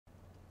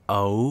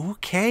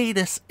Okay,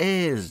 this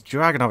is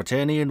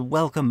DragonofEternity and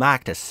welcome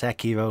back to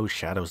Sekiro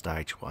Shadows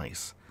Die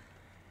Twice.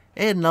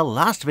 In the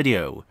last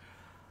video,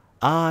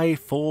 I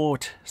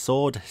fought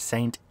Sword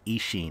Saint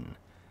Ishin,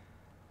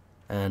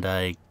 and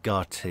I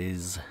got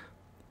his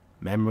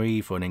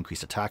memory for an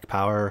increased attack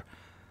power.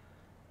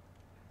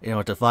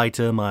 To fight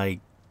him, I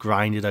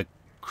grinded a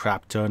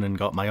crap ton and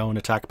got my own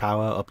attack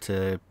power up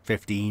to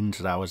 15,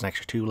 so that was an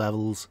extra 2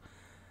 levels.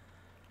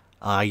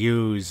 I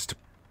used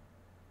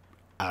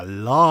a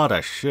lot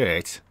of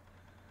shit.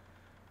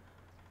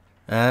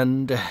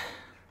 And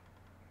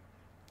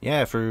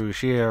yeah, through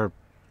sheer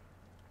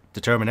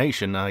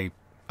determination, I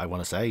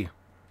want to say,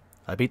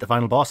 I beat the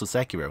final boss of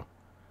Sekiro.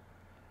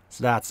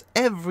 So that's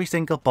every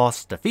single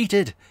boss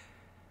defeated,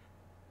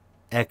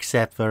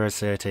 except for a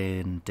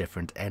certain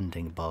different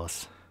ending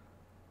boss.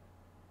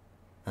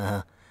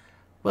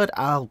 But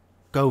I'll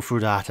go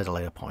through that at a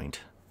later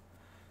point.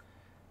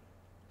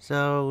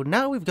 So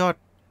now we've got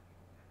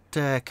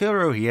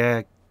Kuro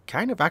here,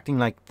 kind of acting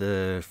like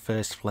the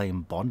first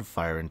flame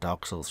bonfire in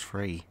Dark Souls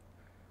 3.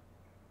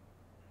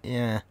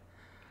 Yeah.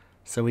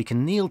 So we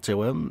can kneel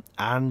to him,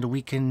 and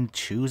we can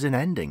choose an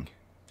ending.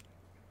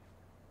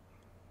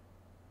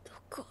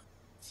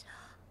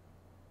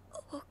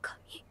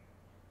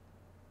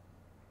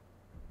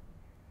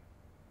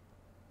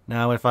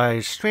 Now, if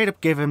I straight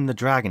up give him the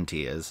Dragon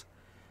Tears,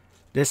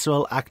 this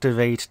will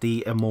activate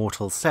the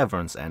Immortal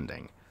Severance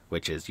ending,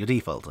 which is your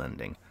default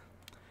ending.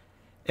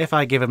 If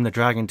I give him the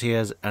Dragon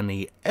Tears and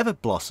the Ever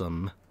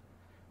Blossom,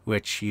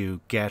 which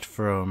you get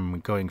from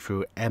going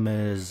through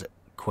Emma's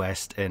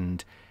quest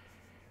and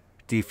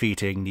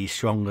defeating the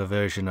stronger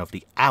version of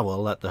the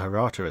Owl at the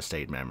Hirata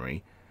Estate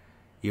memory,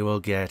 you will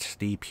get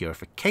the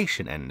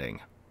Purification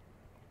ending.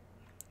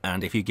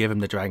 And if you give him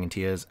the Dragon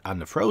Tears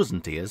and the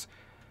Frozen Tears,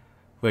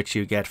 which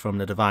you get from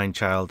the Divine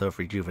Child of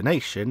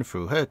Rejuvenation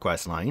through her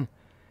questline,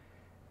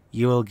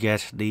 you will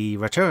get the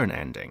Return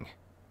ending.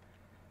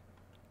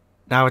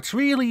 Now, it's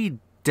really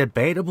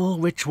debatable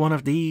which one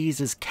of these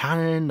is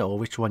canon or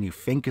which one you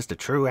think is the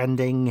true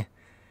ending.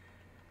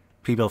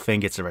 People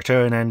think it's a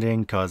Return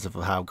ending because of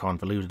how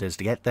convoluted it is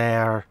to get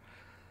there.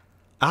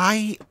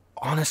 I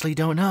honestly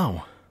don't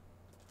know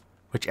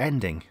which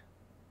ending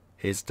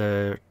is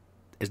the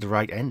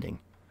right ending.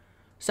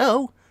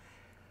 So,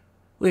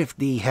 with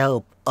the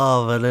help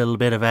of a little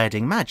bit of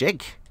editing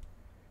magic,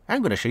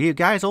 I'm going to show you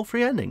guys all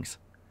 3 endings.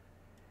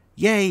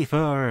 Yay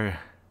for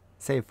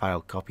save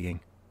file copying.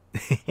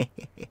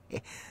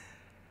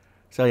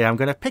 So yeah, I'm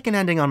going to pick an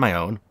ending on my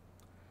own.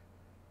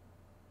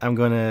 I'm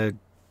going to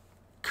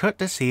cut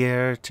this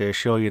here to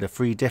show you the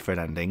 3 different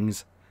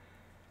endings.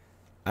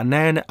 And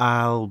then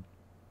I'll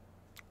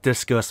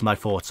discuss my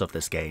thoughts of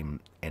this game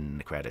in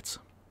the credits.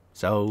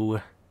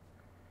 So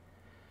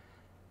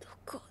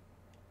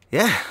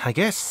yeah, I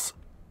guess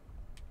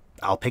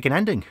I'll pick an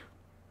ending.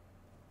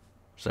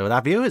 So with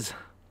that, viewers,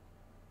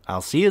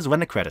 I'll see you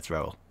when the credits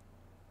roll.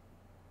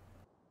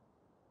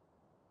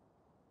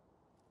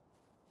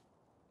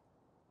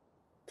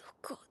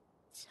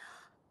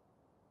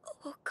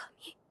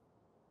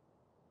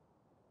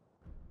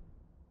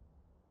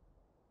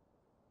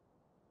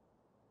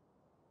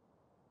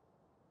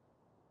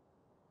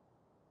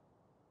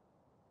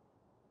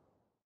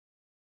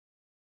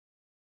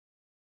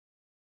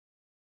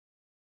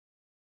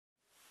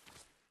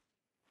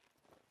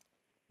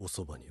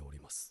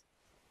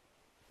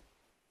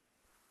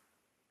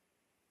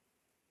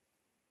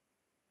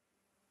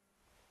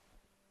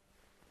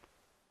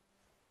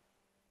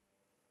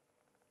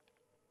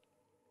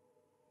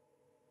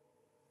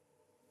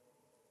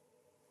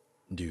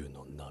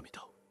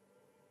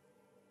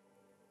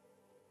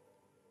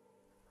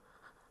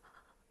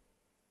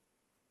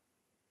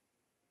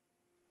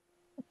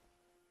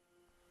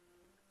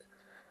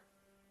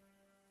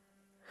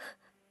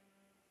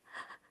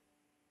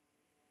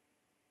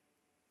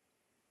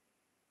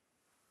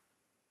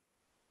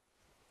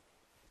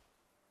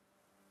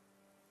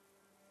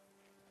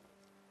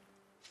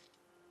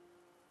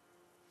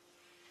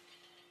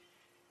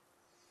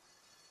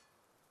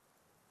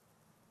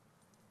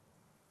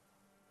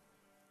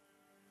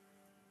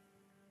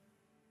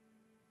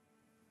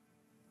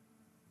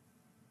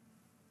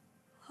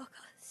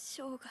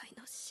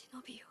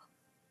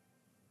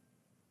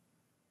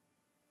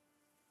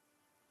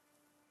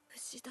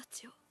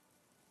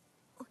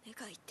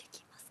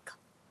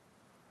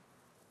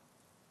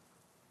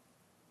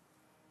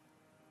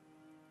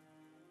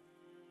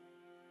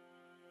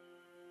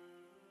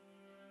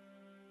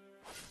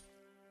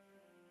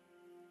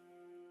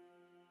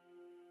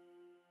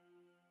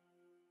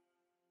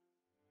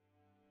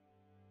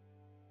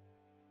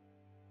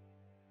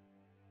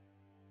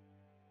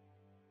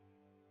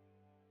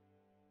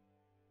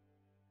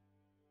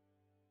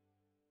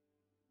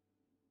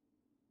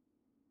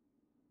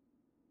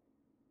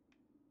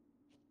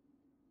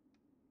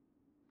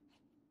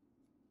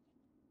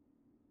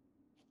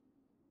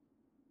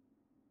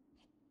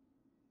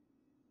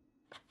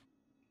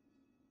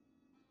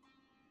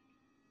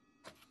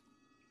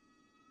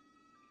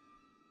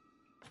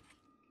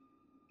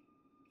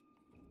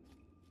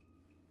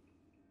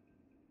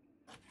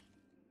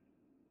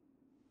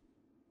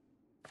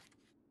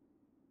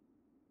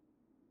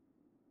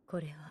 こ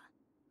れは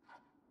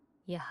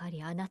やは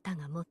りあなた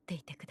が持って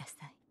いてくだ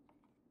さい。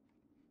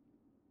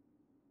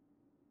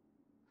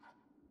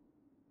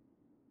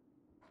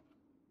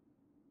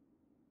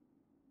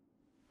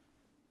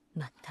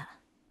また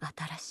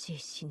新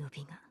しい忍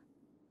びが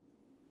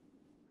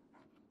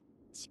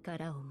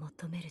力を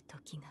求める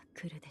時が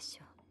来るでし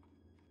ょう。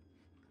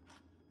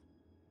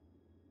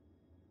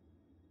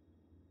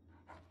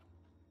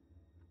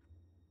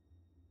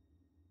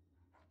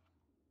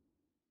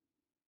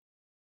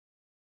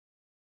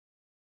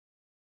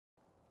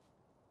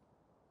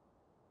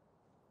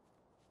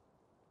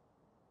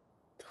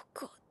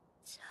どこ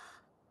じゃ、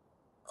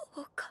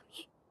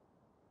狼。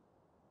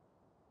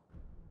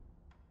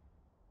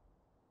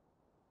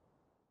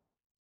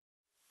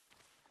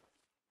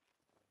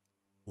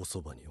おそ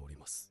ばにおり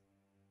ます。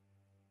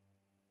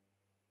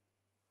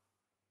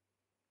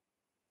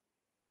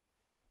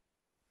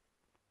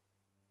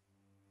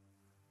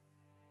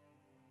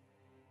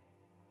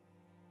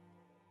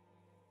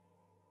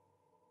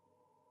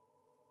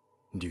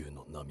竜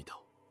の涙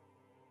を。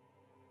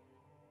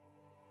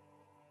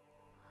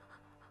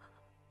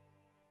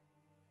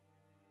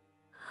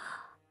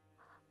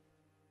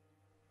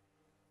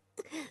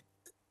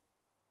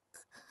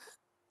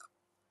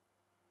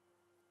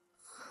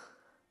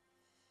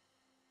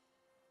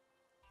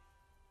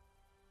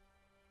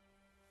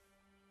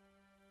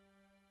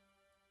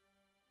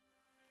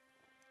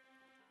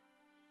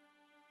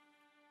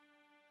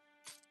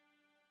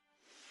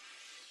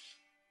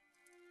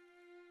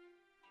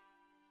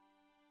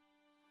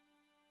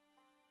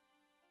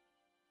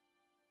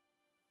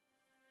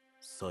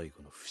最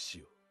後の不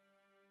死を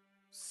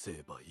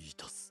成敗い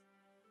たす。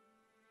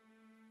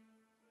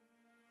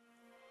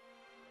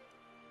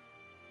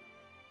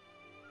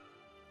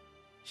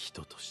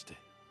人として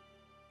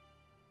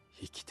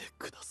生きて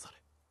くださ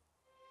れ。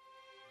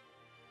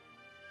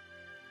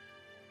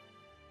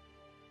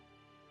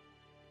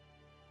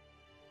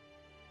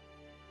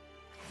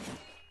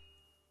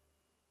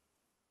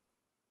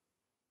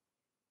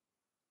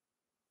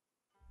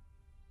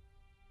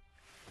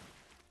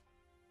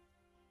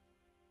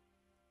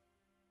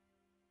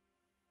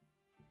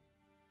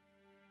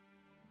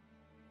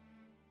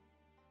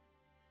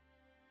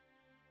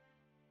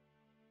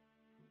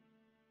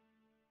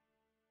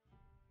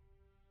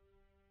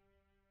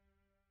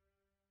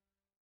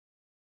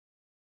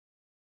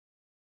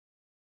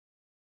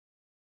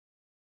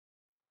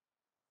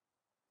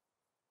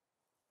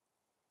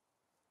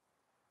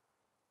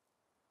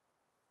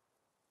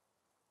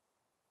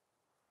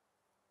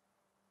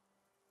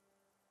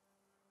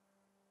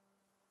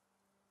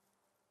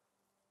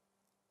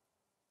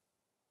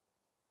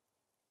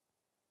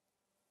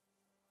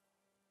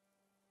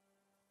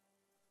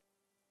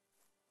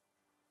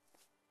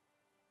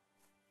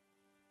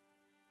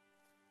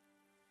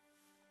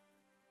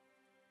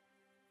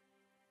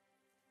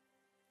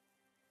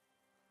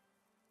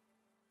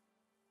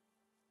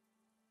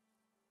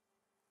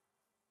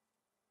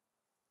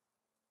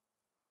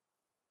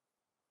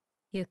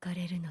行か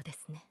れるので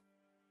すね。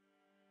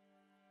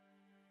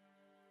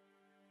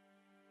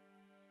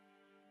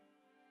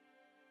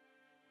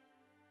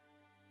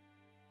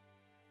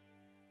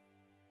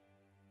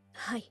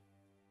はい。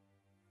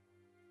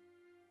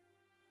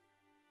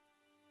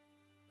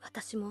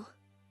私も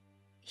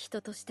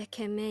人として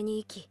懸命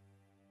に生き、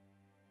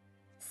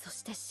そ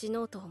して死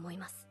のうと思い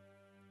ます。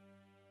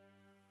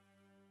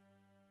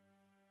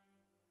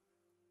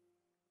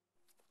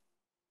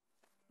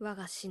我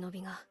が忍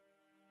びが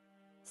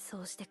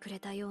そうしてくれ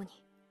たように。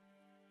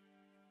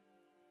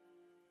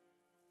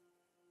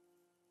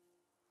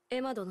エ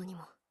マ殿に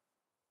も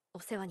お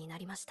世話にな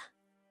りました。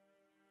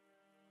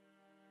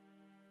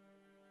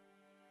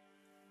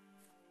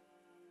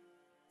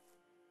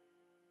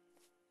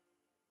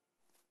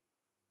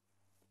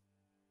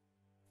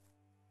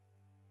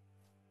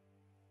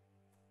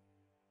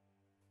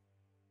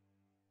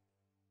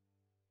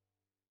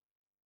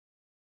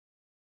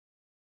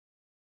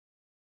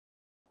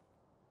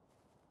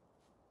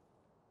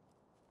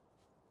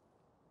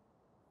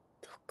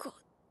どこ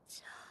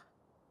じゃ、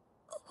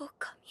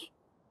狼。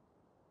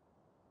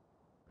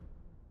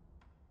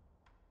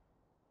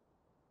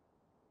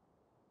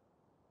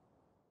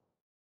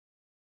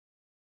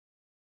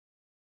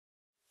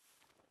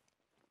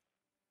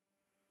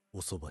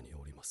おそばに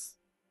おります。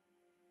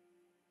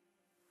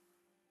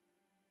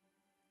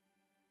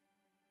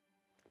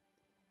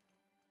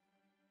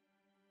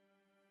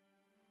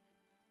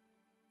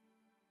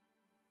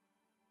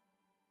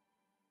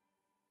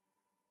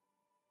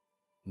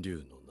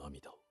竜の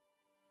涙を。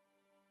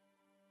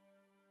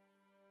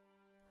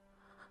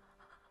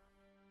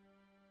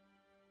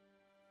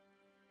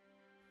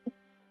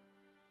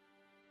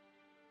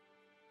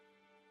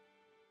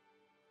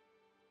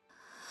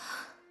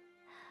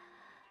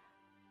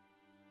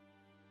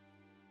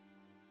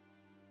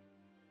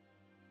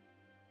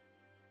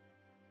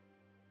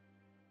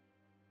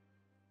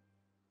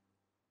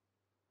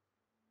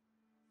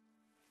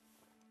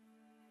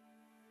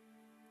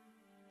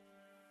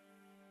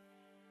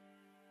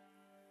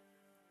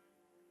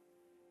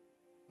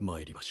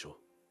参りましょ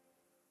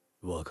う。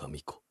我が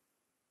巫女。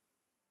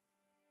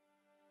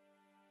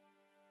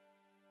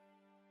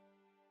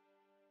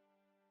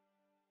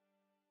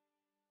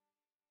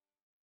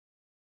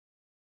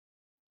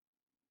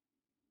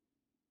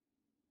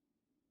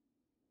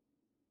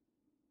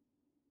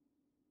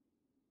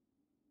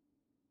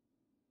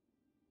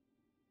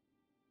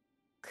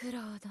九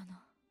郎殿、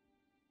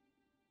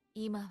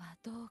今は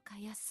どうか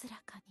安ら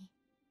かに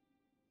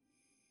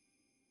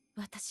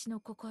私の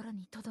心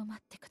にとどまっ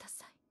てくだ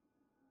さい。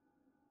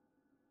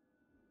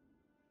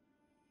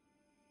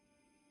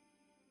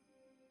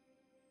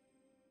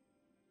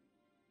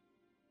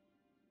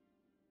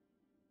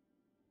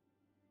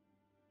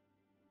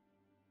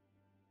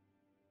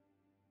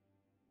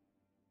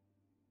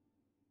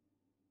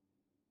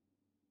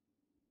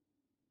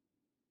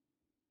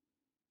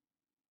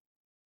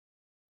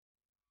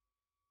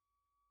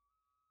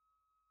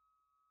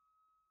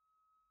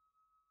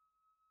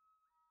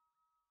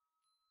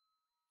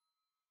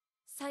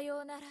さよ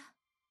うなら、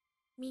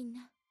みん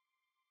な。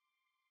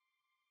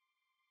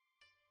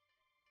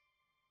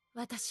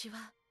私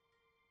は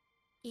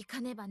行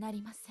かねばな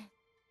りません。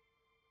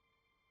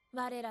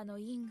我らの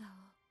因果を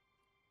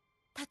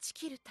断ち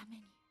切るため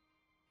に。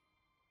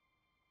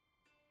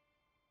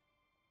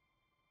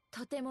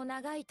とても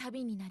長い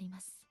旅になり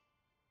ます。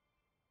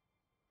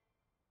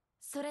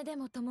それで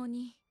も共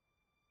に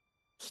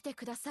来て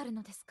くださる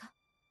のですか？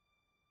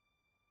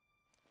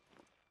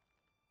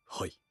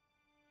はい。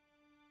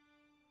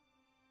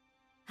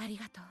あり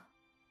がとう、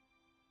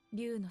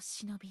竜の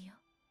忍びよ。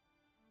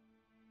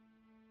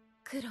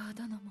九郎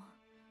殿も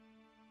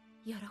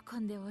喜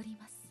んでおり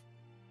ます。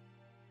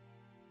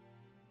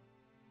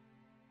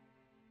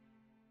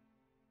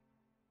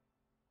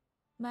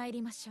参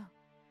りましょう。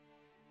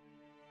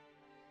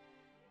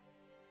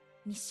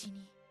西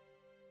に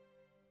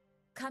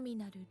神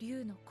なる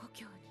竜の故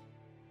郷に。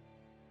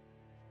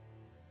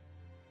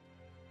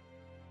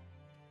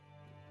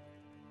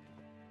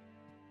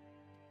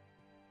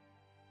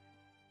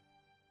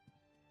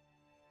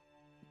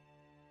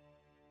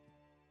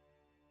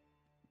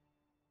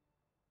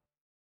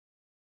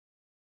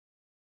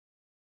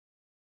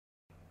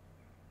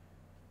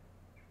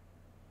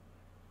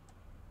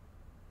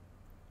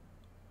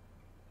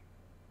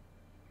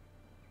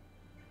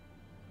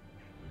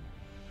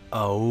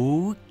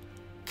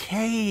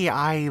Okay,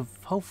 I've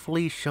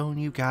hopefully shown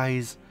you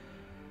guys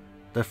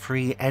the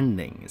 3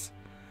 endings.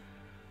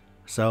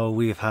 So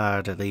we've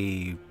had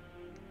the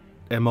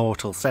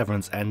Immortal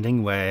Severance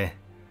ending where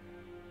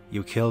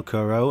you kill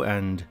Kuro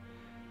and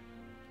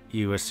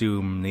you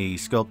assume the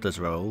sculptor's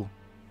role.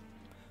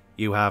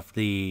 You have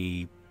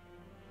the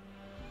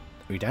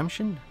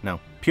Redemption? No,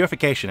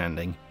 Purification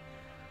ending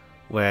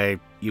where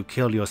you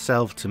kill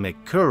yourself to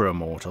make Kuro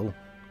immortal.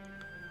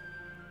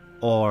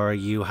 Or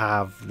you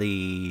have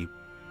the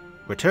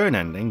Return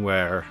ending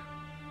where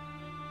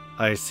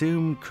I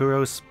assume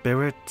Kuro's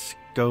spirit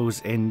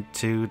goes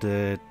into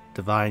the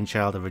Divine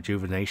Child of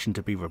Rejuvenation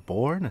to be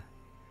reborn.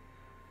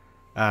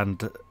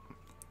 And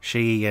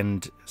she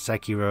and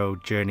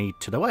Sekiro journey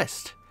to the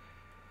west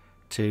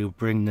to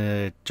bring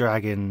the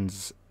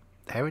dragon's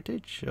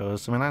heritage or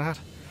something like that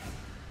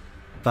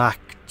back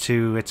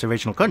to its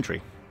original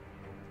country,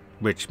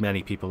 which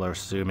many people are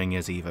assuming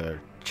is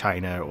either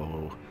China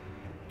or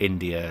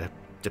India,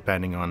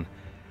 depending on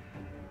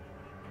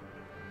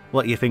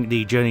what you think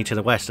the Journey to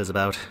the West is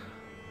about.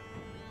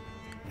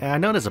 I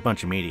know there's a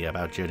bunch of media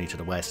about Journey to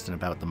the West and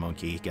about the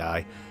Monkey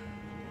guy.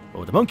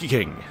 Or the Monkey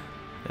King.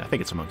 I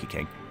think it's the Monkey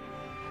King.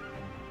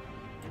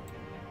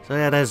 So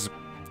yeah, there's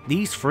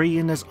these 3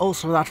 and there's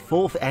also that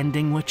 4th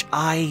ending which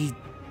I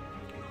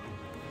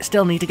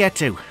still need to get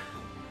to.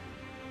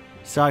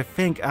 So I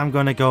think I'm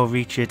gonna go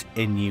reach it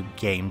in New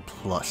Game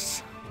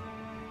Plus.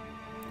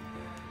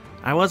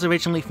 I was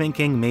originally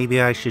thinking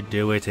maybe I should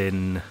do it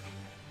in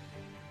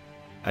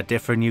a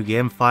different New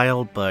Game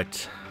file,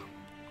 but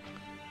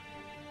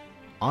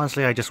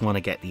honestly I just want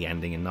to get the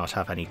ending and not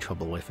have any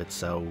trouble with it,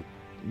 so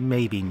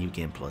maybe New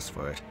Game Plus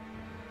for it.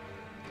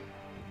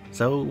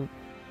 So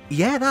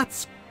yeah,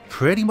 that's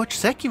pretty much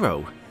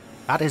Sekiro.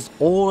 That is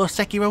all of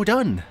Sekiro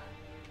done.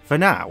 For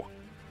now.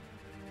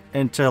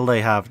 Until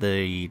they have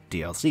the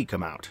DLC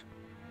come out.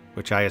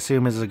 Which I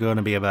assume is going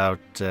to be about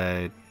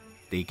the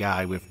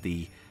guy with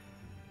the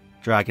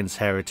dragon's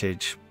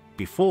heritage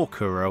before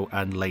Kuro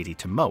and Lady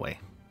Tomoe.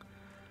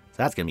 So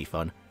that's going to be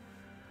fun.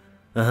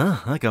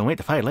 I can't wait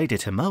to fight Lady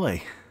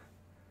Tomoe.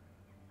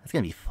 That's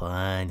going to be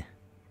fun.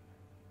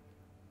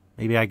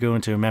 Maybe I go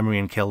into a memory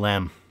and kill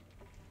them.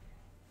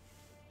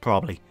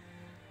 Probably.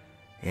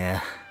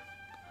 Yeah.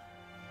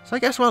 So I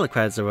guess while the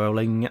credits are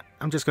rolling,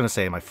 I'm just going to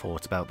say my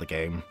thoughts about the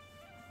game.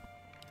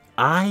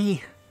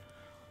 I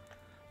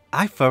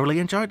thoroughly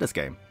enjoyed this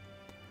game.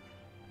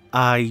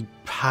 I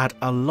had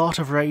a lot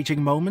of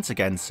raging moments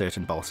against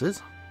certain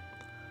bosses.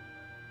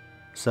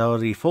 So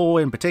the 4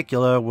 in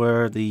particular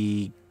were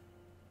the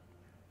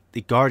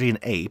Guardian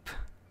Ape,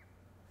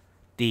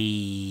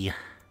 the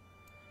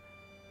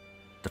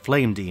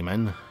Flame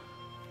Demon,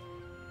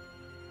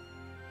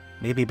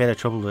 maybe a bit of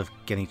trouble with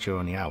Genichiro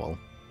and the Owl.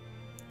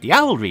 The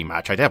Owl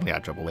rematch I definitely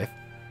had trouble with.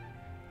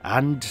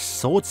 and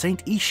Sword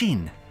Saint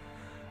Ishin.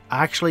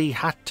 I actually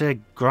had to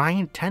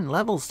grind 10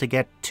 levels to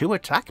get 2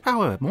 attack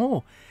power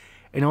more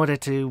in order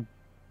to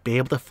be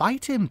able to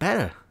fight him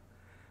better.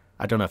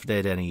 I don't know if it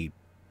did any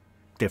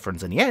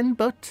difference in the end,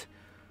 but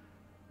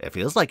it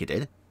feels like it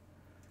did.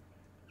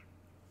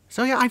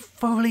 So yeah, I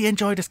thoroughly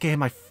enjoyed this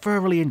game. I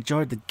thoroughly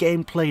enjoyed the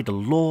gameplay, the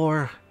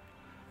lore,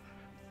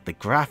 the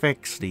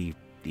graphics, the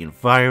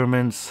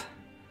environments,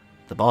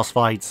 the boss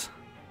fights,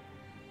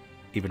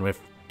 even with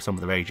some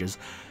of the rages.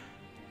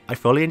 I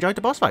fully enjoyed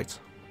the boss fights.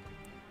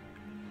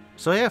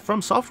 So yeah,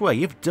 From Software,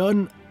 you've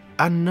done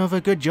another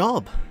good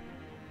job.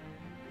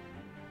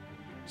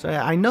 So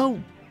yeah, I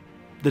know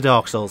the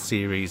Dark Souls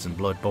series and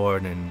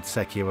Bloodborne and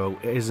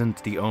Sekiro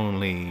isn't the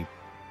only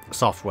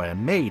software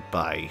made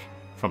by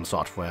From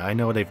Software. I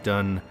know they've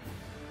done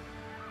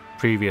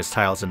previous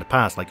titles in the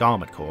past like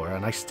Armored Core,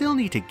 and I still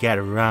need to get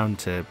around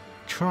to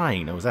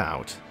trying those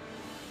out.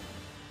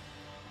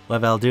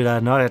 Whether I'll do that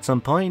or not at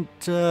some point,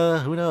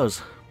 who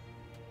knows.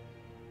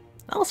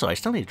 Also, I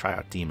still need to try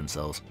out Demon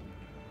Souls.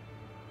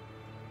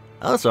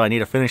 Also, I need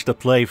to finish the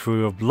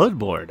playthrough of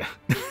Bloodborne.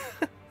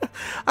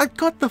 I've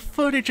got the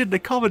footage and the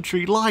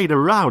commentary lying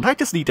around. I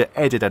just need to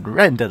edit and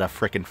render the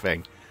frickin'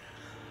 thing.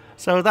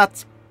 So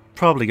that's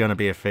probably going to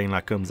be a thing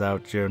that comes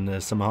out during the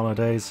summer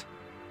holidays.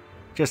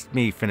 Just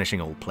me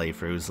finishing old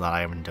playthroughs that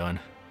I haven't done.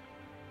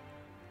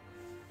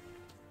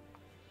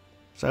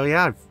 So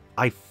yeah,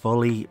 I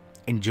fully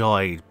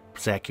enjoyed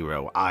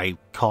Sekiro. I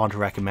can't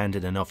recommend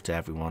it enough to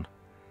everyone.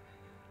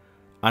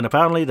 And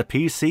apparently the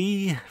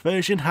PC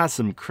version has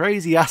some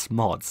crazy ass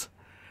mods,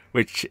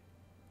 which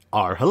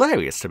are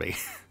hilarious to me.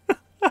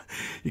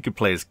 You can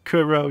play as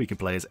Kuro, you can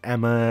play as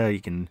Emma,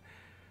 you can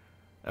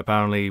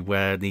apparently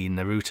wear the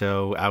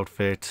Naruto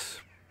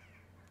outfit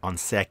on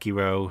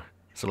Sekiro,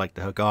 so like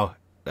the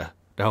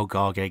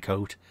Hokage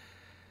coat.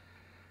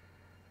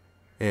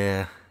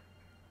 Yeah.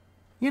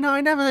 You know, I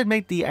never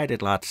made the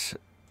edit that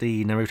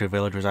the Naruto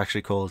village was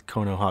actually called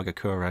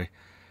Konohagakure.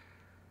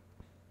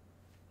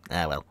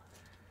 Ah well.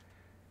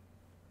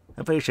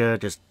 I'm pretty sure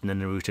just the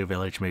Naruto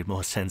village made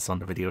more sense on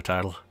the video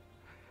title.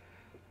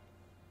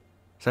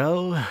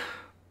 So,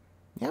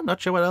 yeah, I'm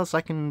not sure what else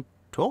I can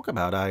talk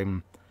about.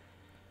 I've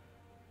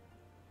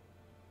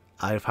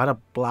had a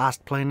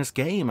blast playing this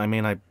game. I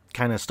mean, I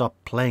kind of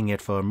stopped playing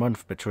it for a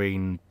month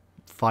between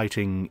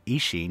fighting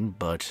Ishin,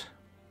 but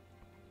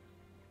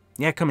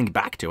yeah, coming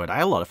back to it, I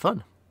had a lot of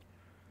fun.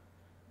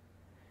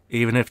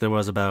 Even if there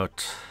was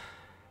about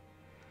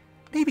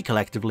maybe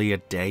collectively a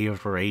day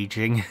of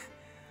raging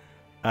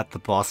at the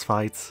boss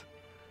fights.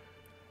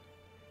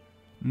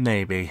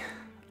 Maybe.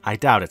 I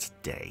doubt it's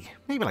a day.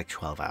 Maybe like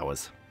 12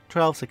 hours.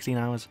 12, 16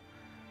 hours.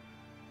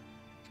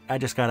 I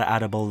just gotta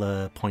add up all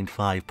the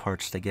 0.5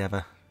 parts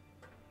together.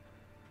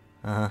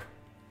 So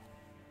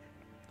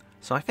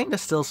I think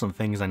there's still some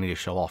things I need to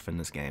show off in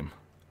this game.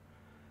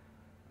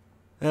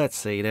 Let's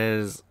see,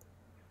 there's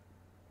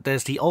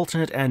the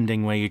alternate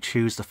ending where you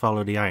choose to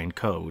follow the Iron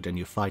Code and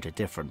you fight a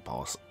different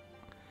boss.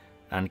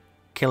 And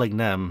killing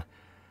them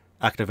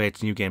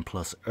activates New Game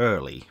Plus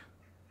early.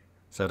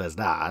 So there's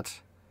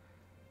that.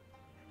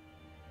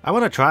 I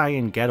want to try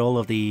and get all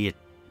of the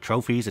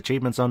trophies,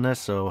 achievements on this,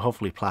 so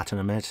hopefully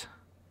platinum it.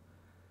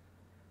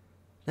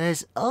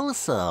 There's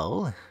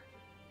also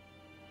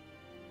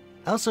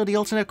the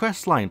alternate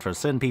quest line for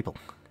certain people.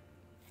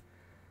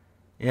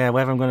 Yeah,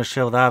 whether I'm going to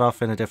show that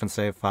off in a different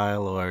save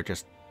file or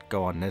just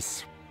go on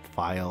this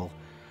file,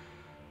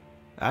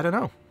 I don't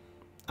know.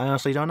 I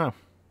honestly don't know.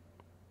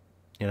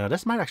 You know,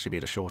 this might actually be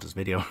the shortest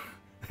video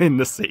in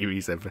the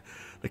series if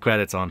the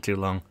credits aren't too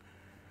long.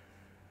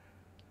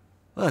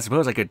 Well, I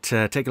suppose I could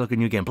take a look at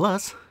New Game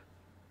Plus.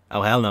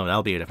 Oh, hell no,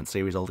 that'll be a different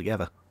series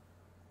altogether.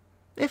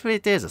 If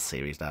it is a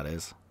series, that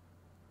is.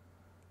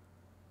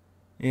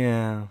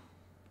 Yeah.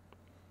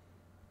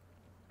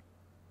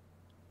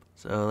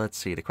 So, let's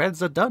see, the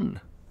credits are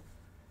done.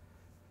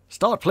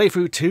 Start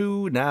playthrough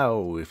 2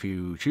 now. If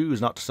you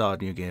choose not to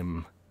start New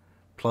Game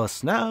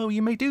Plus now,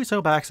 you may do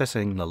so by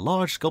accessing the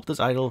large sculptor's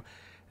idol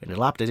in the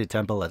dilapidated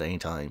temple at any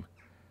time.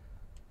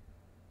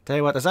 Tell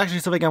you what, there's actually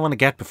something I want to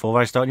get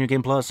before I start New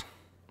Game Plus.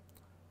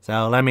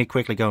 So let me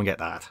quickly go and get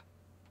that.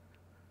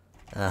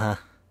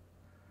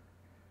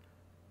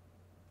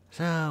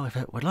 So if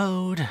it would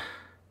load.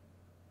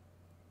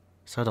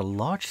 So the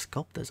large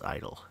sculptor's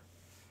idol.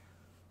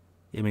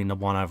 You mean the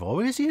one I've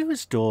always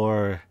used,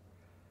 or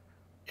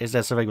is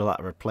there something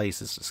that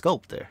replaces the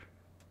sculptor?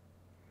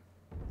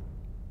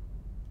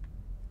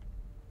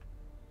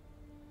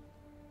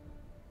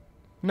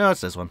 No,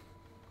 it's this one.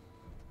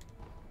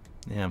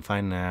 Yeah, I'm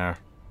fine there.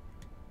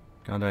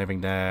 Can't do anything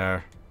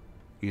there.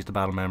 Use the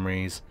battle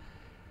memories.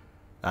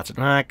 That's at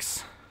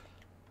max.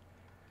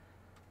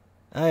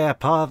 Oh yeah,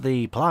 part of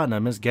the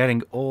platinum is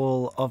getting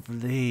all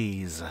of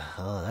these.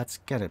 Oh, that's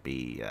gonna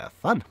be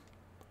fun.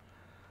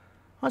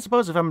 I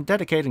suppose if I'm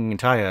dedicating an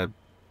entire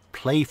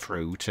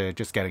playthrough to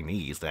just getting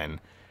these,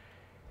 then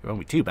it won't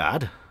be too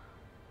bad.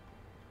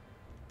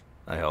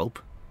 I hope.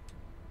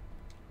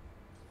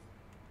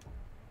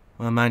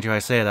 Well, mind you, I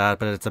say that,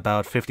 but it's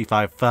about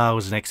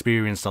 55,000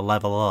 experience to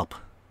level up.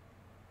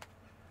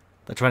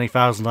 The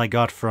 20,000 I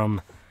got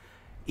from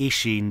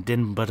Ishin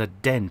didn't but a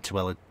dent.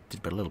 Well, it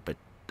did but a little bit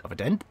of a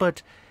dent,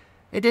 but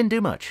it didn't do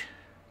much.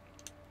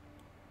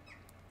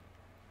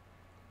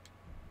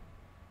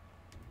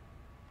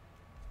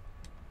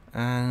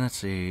 And let's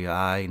see,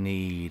 I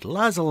need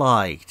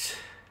lazulite.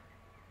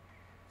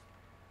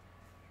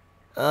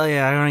 Oh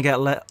yeah, I only get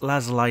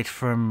lazulite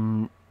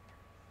from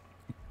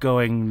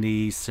going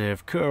the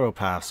Sekiro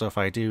path, so if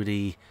I do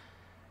the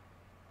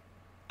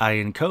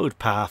Iron Code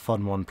path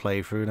on one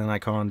playthrough, then I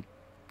can't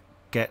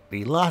get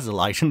the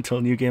lazulite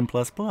until New Game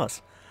Plus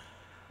Plus.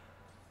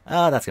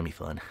 Oh, that's gonna be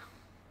fun.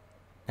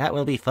 That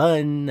will be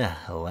fun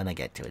when I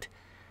get to it.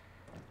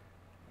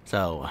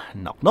 So,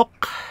 knock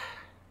knock.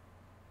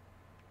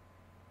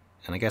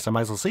 And I guess I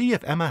might as well see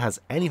if Emma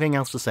has anything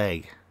else to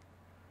say.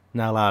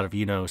 Now that I've,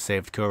 you know,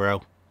 saved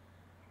Kuro.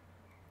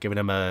 Giving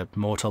him a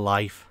mortal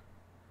life.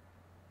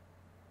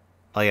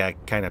 Oh yeah, I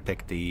kind of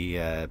picked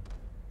the...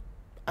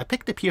 I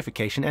picked the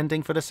Purification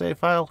ending for the save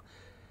file.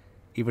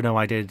 Even though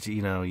I did,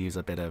 you know, use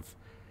a bit of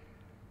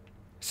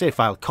save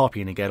file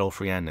copying to get all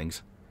three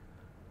endings.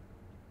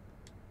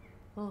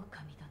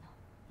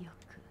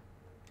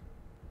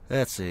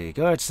 Let's see.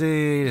 Guard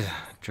seed.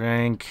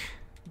 Drink.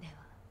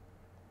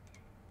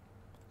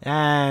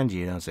 And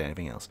you don't say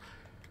anything else.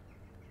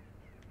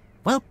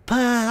 Well,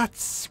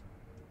 that's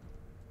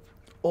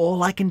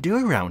all I can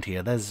do around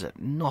here. There's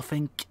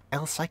nothing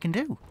else I can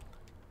do.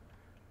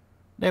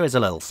 There is a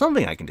little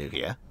something I can do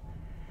here.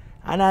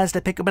 And that is to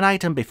pick up an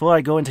item before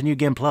I go into New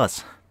Game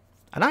Plus.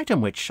 An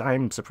item which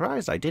I'm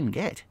surprised I didn't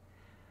get.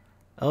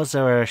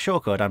 Also a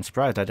shortcut I'm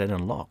surprised I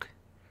didn't unlock.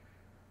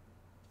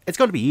 It's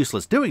going to be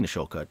useless doing the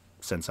shortcut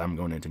since I'm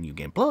going into New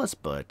Game Plus,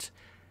 but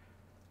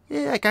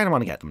yeah, I kind of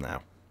want to get them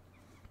now.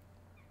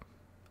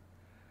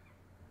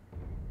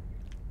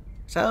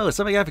 So,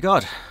 something I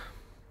forgot.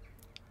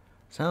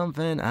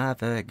 Something I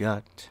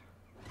forgot.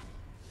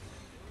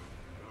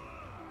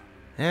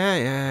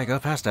 Yeah, go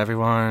past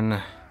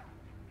everyone.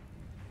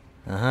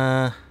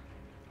 Uh-huh.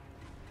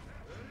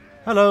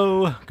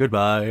 Hello,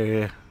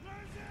 goodbye.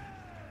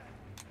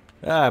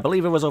 I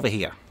believe it was over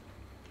here.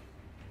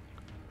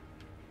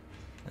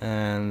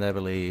 And I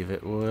believe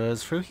it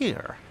was through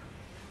here.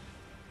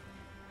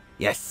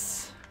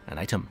 Yes, an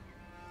item.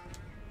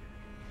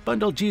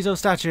 Bundled Jizo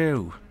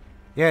statue.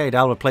 Yay,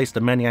 that'll replace the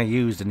many I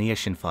used in the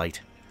Ishin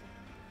fight.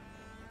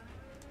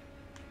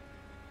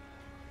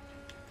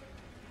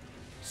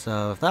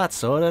 So if that's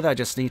sorted, I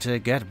just need to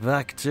get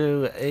back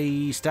to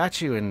a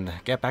statue and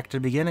get back to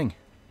the beginning.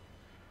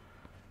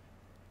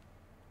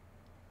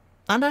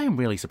 And I'm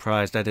really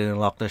surprised I didn't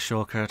unlock this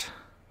shortcut.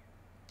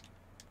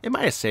 It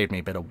might have saved me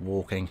a bit of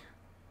walking.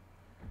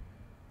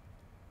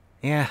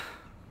 Yeah.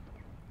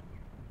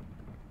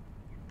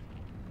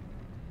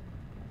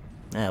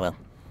 Ah well.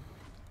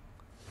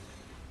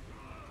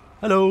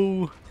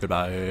 Hello.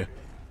 Goodbye.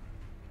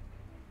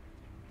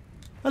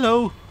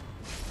 Hello.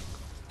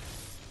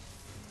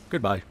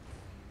 Goodbye.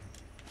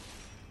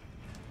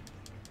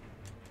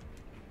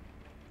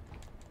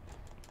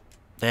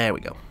 There we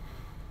go.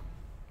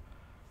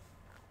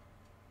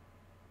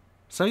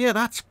 So yeah,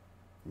 that's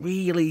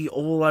really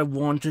all I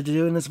wanted to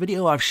do in this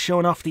video. I've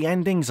shown off the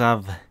endings.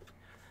 I've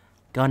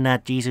gotten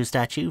that Jesus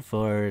statue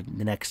for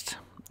the next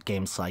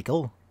game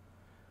cycle.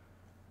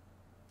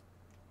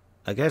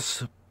 I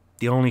guess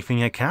the only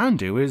thing I can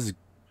do is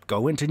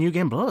go into New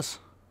Game Plus.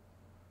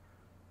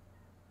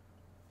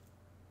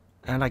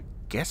 And I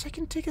guess I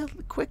can take a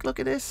quick look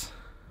at this.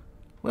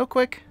 Real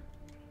quick.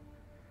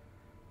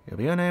 You'll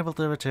be unable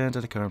to return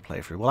to the current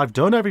playthrough. Well, I've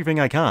done everything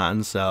I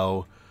can,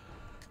 so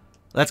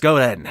let's go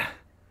then.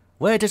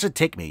 Where does it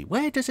take me?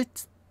 Where does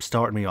it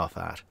start me off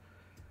at?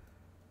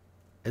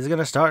 Is it going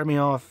to start me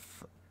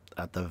off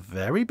at the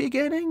very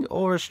beginning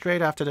or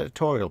straight after the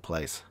tutorial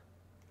place?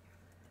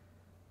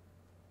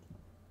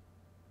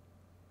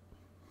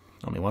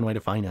 Only one way to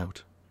find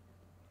out.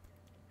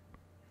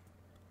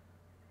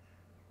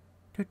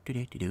 Do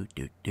do do do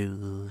do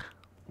do.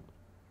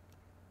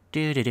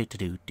 Do do do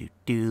do do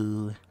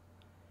do.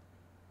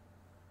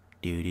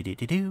 Do do do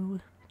do do.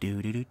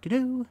 Do do do do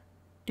do.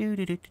 Do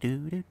do do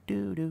do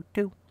do do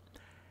do.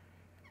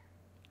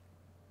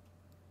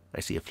 I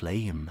see a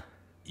flame.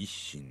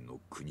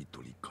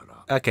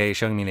 Okay,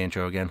 showing me the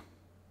intro again.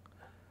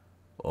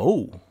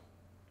 Oh.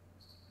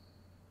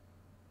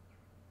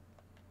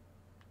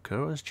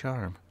 Kuro's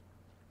charm.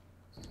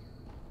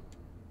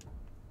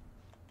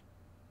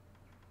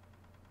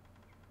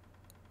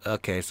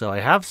 Okay, so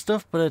I have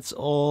stuff, but it's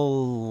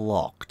all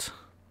locked.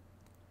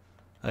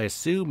 I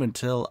assume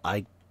until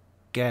I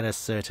get a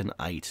certain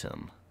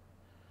item.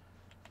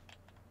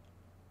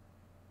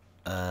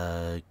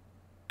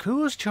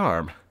 Kuro's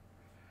charm.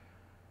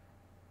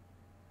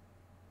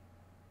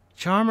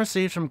 Charm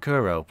received from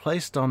Kuro,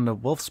 placed on the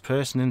wolf's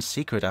person in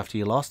secret after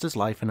he lost his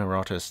life in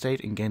Immortal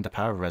state and gained the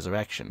power of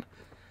resurrection.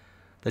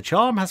 The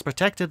charm has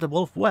protected the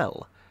wolf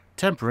well,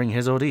 tempering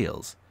his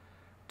ordeals.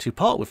 To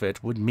part with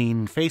it would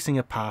mean facing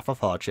a path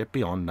of hardship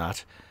beyond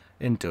that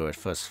endured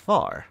thus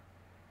far.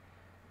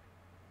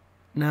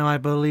 Now I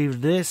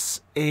believe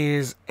this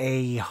is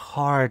a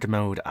hard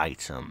mode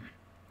item.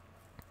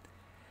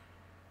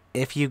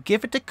 if you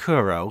give it to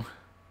Kuro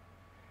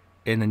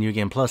in the New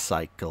Game Plus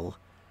cycle,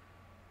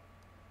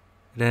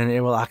 then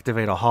it will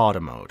activate a harder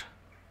mode.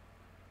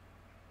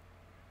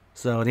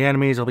 So the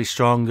enemies will be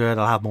stronger,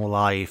 they'll have more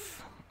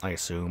life, I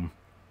assume.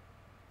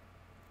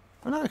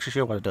 I'm not actually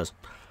sure what it does.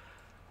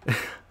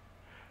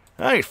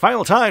 Alright,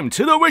 final time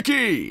to the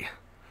wiki!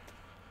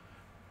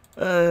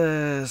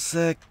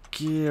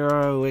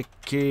 Sekiro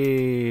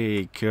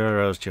wiki.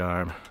 Kuro's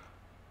charm.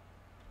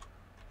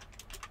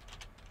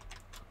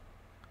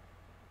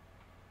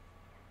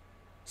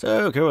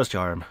 So, Kuro's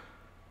charm.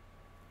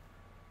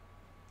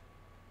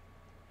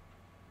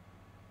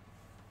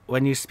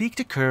 When you speak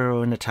to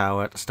Kuro in the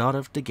tower at the start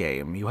of the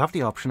game, you have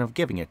the option of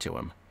giving it to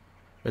him,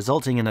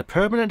 resulting in a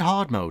permanent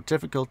hard mode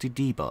difficulty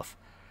debuff,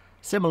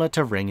 similar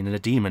to ringing the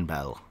demon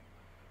bell.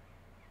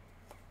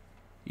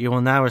 You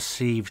will now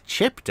receive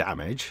chip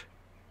damage,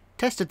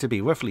 tested to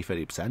be roughly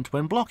 30%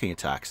 when blocking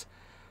attacks,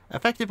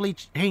 effectively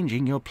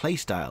changing your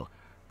playstyle,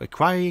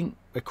 requiring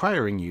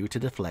you to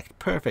deflect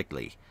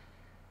perfectly.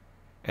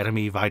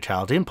 Enemy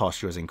vitality and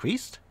posture is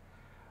increased.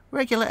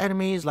 Regular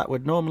enemies that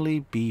would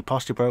normally be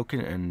posture broken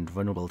and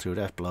vulnerable to a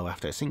death blow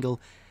after a single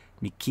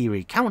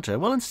Mikiri counter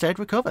will instead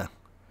recover.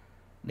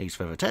 Needs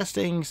further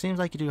testing, seems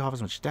like you do half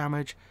as much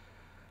damage,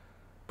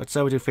 but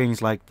so do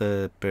things like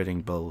the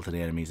burning bull to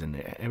the enemies in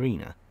the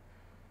arena.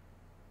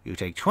 You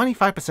take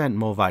 25%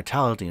 more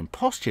vitality and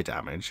posture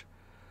damage,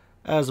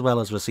 as well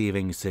as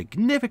receiving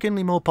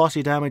significantly more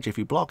posture damage if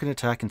you block an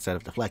attack instead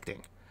of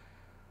deflecting.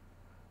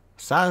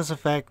 Side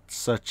effects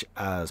such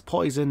as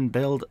poison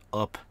build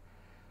up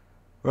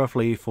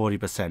roughly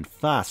 40%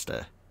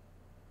 faster.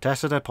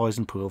 Tested a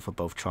poison pool for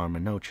both charm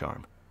and no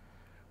charm.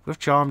 With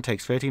charm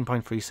takes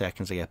 13.3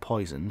 seconds to get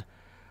poisoned.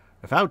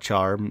 Without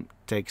charm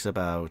takes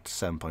about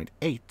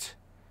 7.8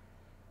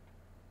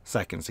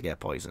 seconds to get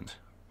poisoned.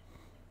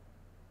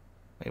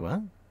 Wait,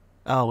 what?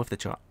 Oh, with the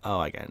charm. Oh,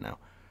 I get it now.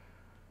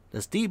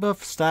 This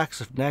debuff stacks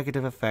with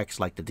negative effects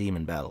like the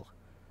demon bell.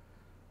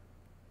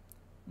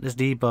 This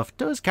debuff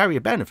does carry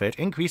a benefit,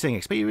 increasing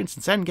experience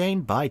and sen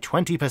gain by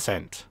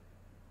 20%.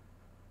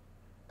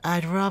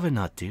 I'd rather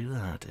not do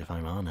that, if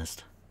I'm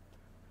honest.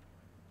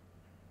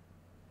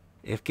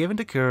 If given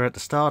to Kuro at the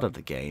start of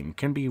the game,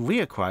 can be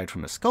reacquired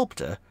from the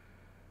sculptor,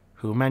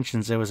 who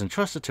mentions it was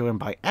entrusted to him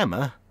by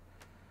Emma,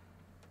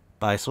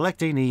 by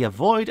selecting the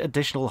Avoid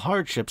Additional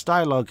Hardships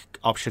dialogue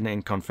option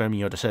in confirming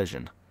your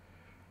decision.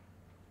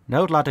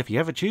 Note that if you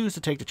ever choose to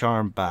take the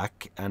charm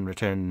back and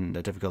return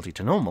the difficulty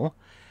to normal,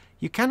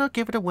 you cannot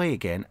give it away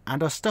again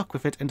and are stuck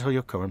with it until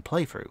your current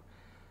playthrough.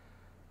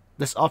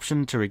 This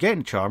option to regain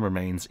the charm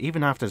remains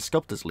even after the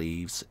sculptor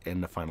leaves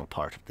in the final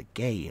part of the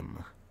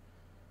game.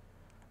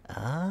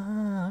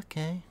 Ah,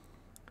 okay.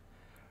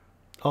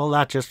 All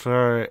that just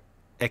for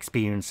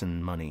experience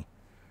and money.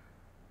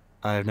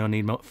 I have no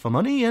need for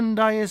money, and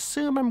I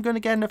assume I'm going to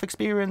get enough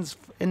experience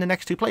in the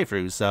next 2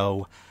 playthroughs,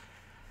 so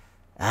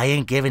I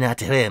ain't giving that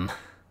to him.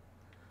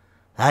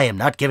 I am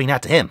not giving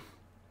that to him.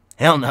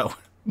 Hell no.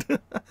 I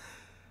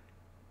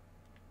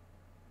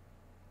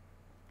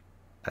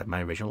have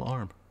my original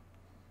arm.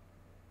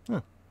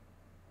 Huh.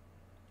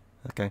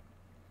 Okay.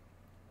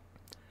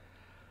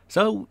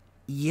 So,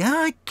 yeah,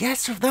 I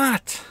guess with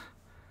that,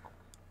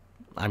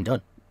 I'm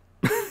done.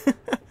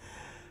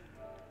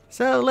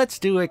 So, let's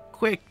do a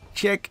quick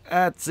check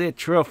at the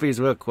trophies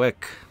real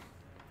quick.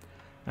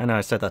 I know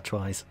I said that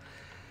twice.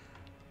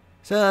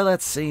 So,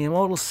 let's see.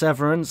 Immortal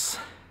Severance.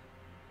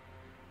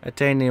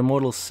 Attain the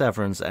Immortal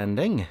Severance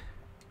ending.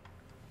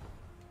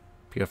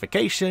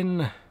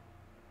 Purification.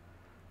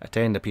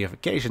 Attain the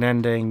Purification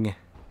ending.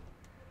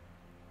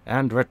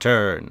 And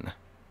Return.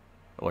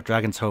 Or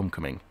Dragon's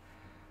Homecoming.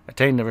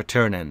 Attain the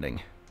Return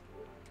ending.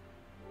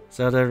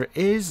 So there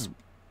is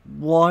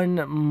one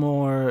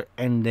more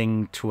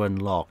ending to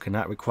unlock, and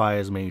that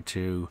requires me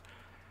to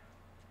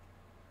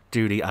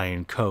do the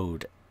Iron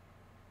Code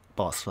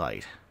boss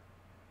fight.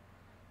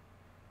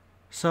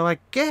 So I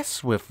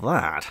guess with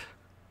that,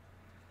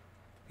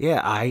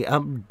 yeah, I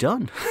am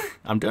done.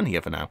 I'm done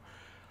here for now.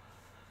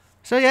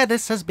 So yeah,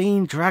 this has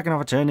been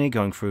DragonofEternity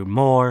going through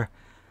more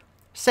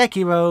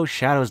Sekiro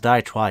Shadows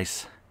Die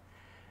Twice.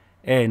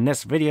 In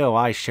this video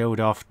I showed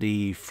off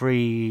the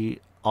 3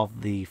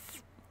 of the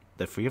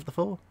 3 of the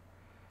 4?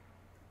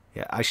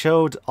 Yeah, I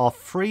showed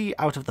off 3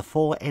 out of the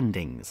 4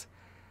 endings,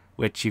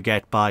 which you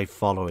get by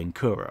following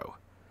Kuro.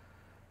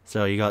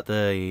 So you got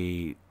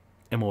the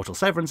Immortal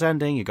Severance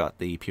ending, you got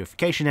the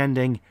Purification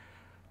ending,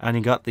 and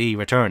you got the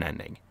Return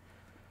ending.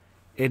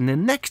 In the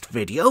next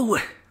video,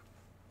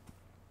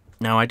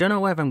 now I don't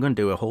know whether I'm going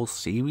to do a whole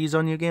series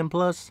on New Game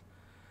Plus,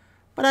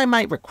 but I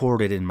might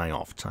record it in my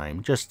off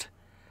time, just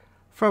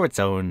for its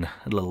own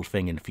little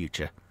thing in the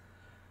future.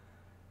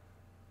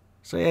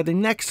 So yeah, the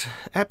next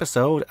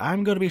episode,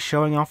 I'm going to be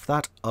showing off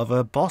that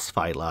other boss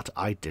fight that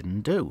I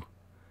didn't do.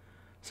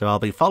 So I'll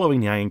be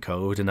following the Iron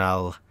Code, and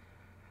I'll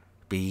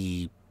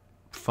be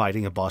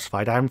fighting a boss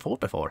fight I haven't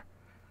fought before,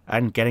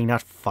 and getting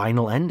that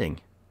final ending.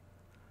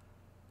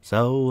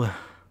 So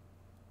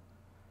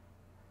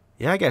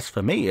yeah, I guess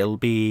for me it'll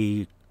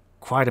be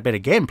quite a bit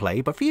of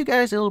gameplay, but for you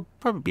guys it'll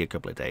probably be a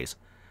couple of days.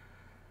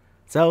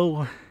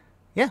 So,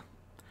 yeah.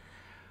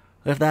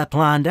 With that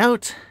planned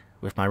out,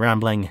 with my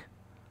rambling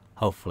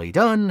hopefully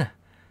done,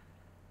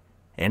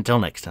 until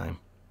next time.